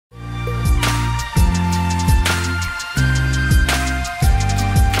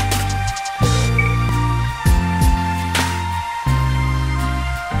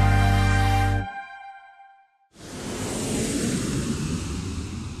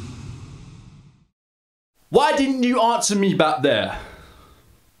Why didn't you answer me back there?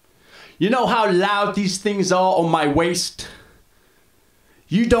 You know how loud these things are on my waist?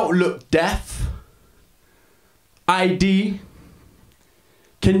 You don't look deaf. ID.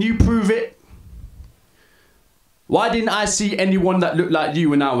 Can you prove it? Why didn't I see anyone that looked like you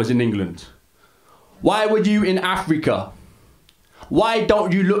when I was in England? Why were you in Africa? Why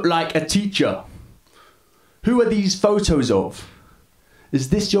don't you look like a teacher? Who are these photos of? Is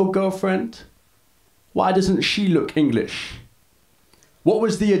this your girlfriend? Why doesn't she look English? What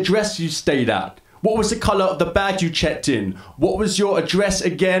was the address you stayed at? What was the colour of the bag you checked in? What was your address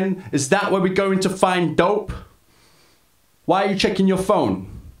again? Is that where we're going to find dope? Why are you checking your phone?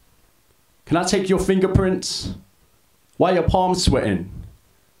 Can I take your fingerprints? Why are your palms sweating?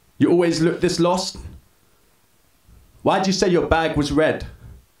 You always look this lost? Why did you say your bag was red?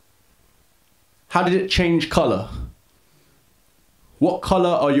 How did it change colour? What colour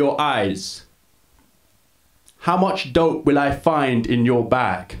are your eyes? How much dope will I find in your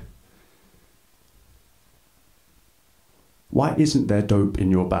bag? Why isn't there dope in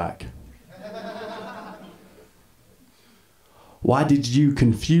your bag? Why did you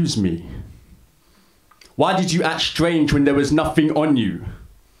confuse me? Why did you act strange when there was nothing on you?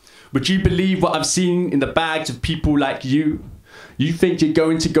 Would you believe what I've seen in the bags of people like you? You think you're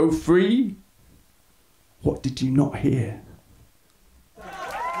going to go free? What did you not hear?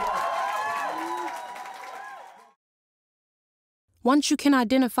 Once you can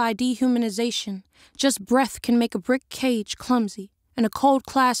identify dehumanization, just breath can make a brick cage clumsy. In a cold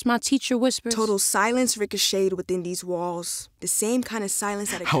class, my teacher whispers, total silence ricocheted within these walls. The same kind of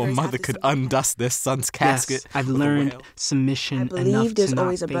silence that occurs How a mother could undust their son's casket. Yes, I've learned submission enough to not I believe there's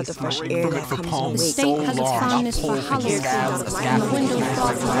always a breath of fresh air that comes in the the state wake. has its fondness for hollow things, and the window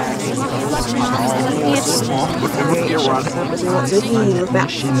thoughts my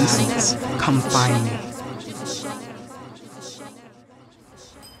reflection is the gifts. Come find me.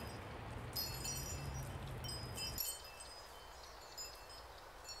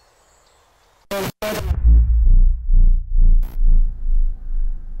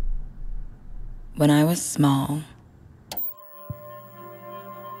 When I was small,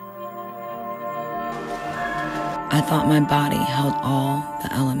 I thought my body held all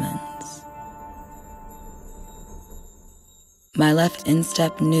the elements. My left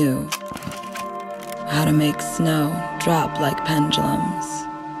instep knew how to make snow drop like pendulums.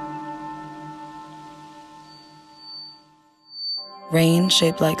 Rain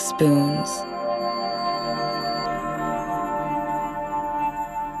shaped like spoons.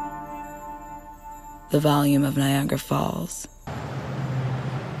 The volume of Niagara Falls.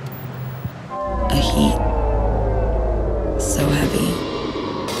 A heat so heavy.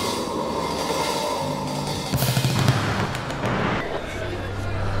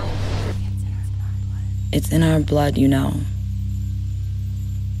 It's in our blood, you know.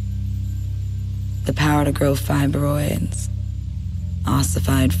 The power to grow fibroids,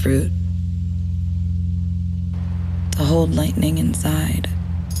 ossified fruit, to hold lightning inside.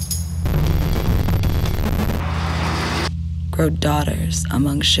 Grow daughters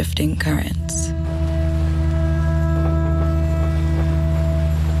among shifting currents.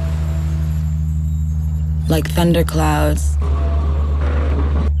 Like thunderclouds,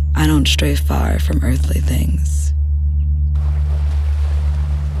 I don't stray far from earthly things.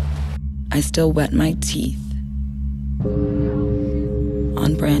 I still wet my teeth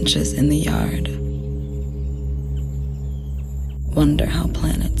on branches in the yard. Wonder how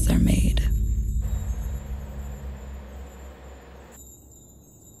planets are made.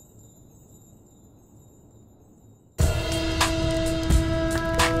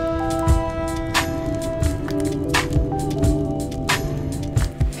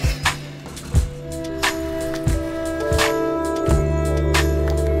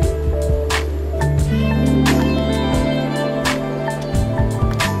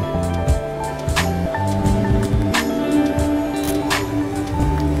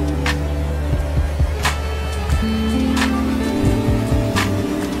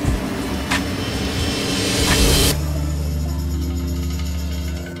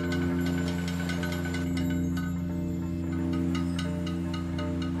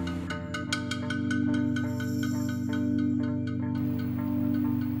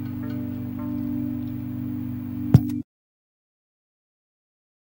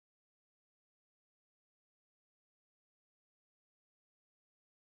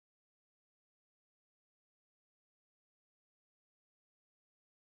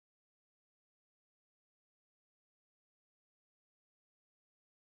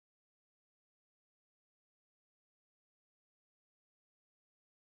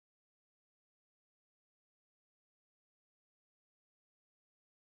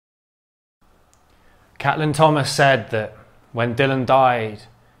 Caitlin Thomas said that when Dylan died,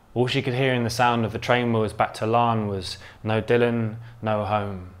 all she could hear in the sound of the train wheels back to Larne was, "No Dylan, no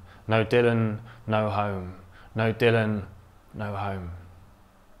home. No Dylan, no home. No Dylan, no home."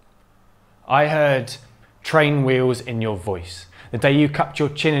 I heard train wheels in your voice. The day you cupped your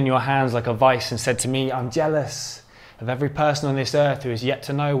chin in your hands like a vice and said to me, "I'm jealous of every person on this earth who has yet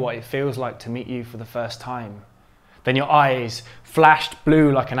to know what it feels like to meet you for the first time." Then your eyes flashed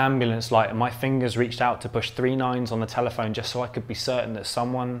blue like an ambulance light and my fingers reached out to push 3 9s on the telephone just so I could be certain that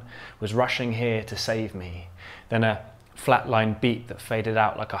someone was rushing here to save me. Then a flatline beat that faded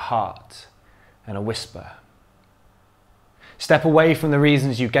out like a heart and a whisper. Step away from the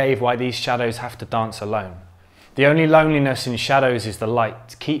reasons you gave why these shadows have to dance alone. The only loneliness in shadows is the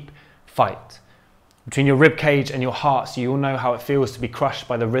light. Keep fight. Between your ribcage and your heart, so you'll know how it feels to be crushed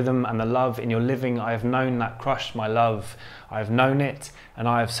by the rhythm and the love in your living. I have known that crush, my love. I have known it and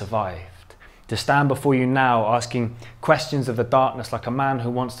I have survived. To stand before you now asking questions of the darkness like a man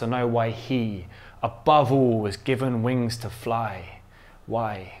who wants to know why he, above all, was given wings to fly.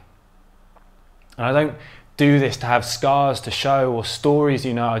 Why? And I don't do this to have scars to show or stories,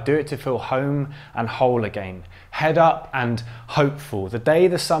 you know. I do it to feel home and whole again. Head up and hopeful. The day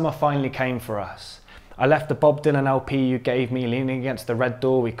the summer finally came for us, I left the Bob Dylan LP you gave me leaning against the red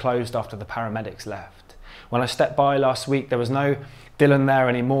door we closed after the paramedics left. When I stepped by last week, there was no Dylan there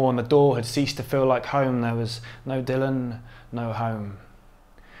anymore and the door had ceased to feel like home. There was no Dylan, no home.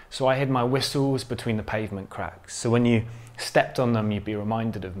 So I hid my whistles between the pavement cracks, so when you stepped on them, you'd be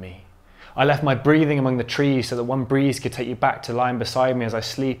reminded of me. I left my breathing among the trees so that one breeze could take you back to lying beside me as I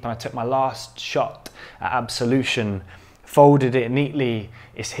sleep, and I took my last shot at absolution, folded it neatly,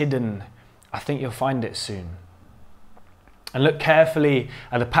 it's hidden. I think you'll find it soon. And look carefully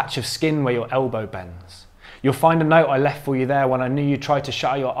at a patch of skin where your elbow bends. You'll find a note I left for you there when I knew you tried to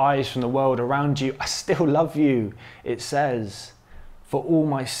shut your eyes from the world around you. I still love you, it says, for all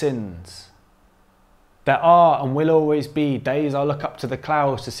my sins. There are and will always be days I look up to the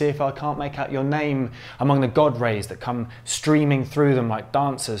clouds to see if I can't make out your name among the God rays that come streaming through them like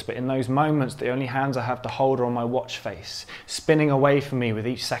dancers, but in those moments the only hands I have to hold are on my watch face, spinning away from me with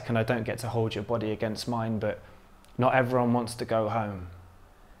each second I don't get to hold your body against mine. But not everyone wants to go home.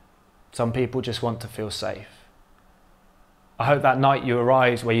 Some people just want to feel safe. I hope that night you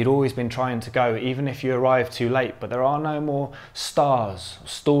arrived where you'd always been trying to go, even if you arrived too late, but there are no more stars or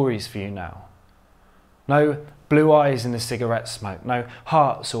stories for you now. No blue eyes in the cigarette smoke, no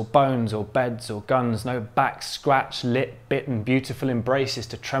hearts or bones or beds or guns, no back scratched, lit, bitten, beautiful embraces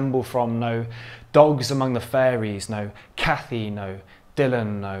to tremble from, no dogs among the fairies, no Kathy, no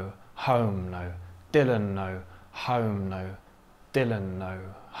Dylan, no home, no Dylan, no home, no Dylan, no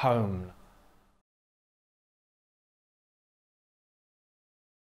home.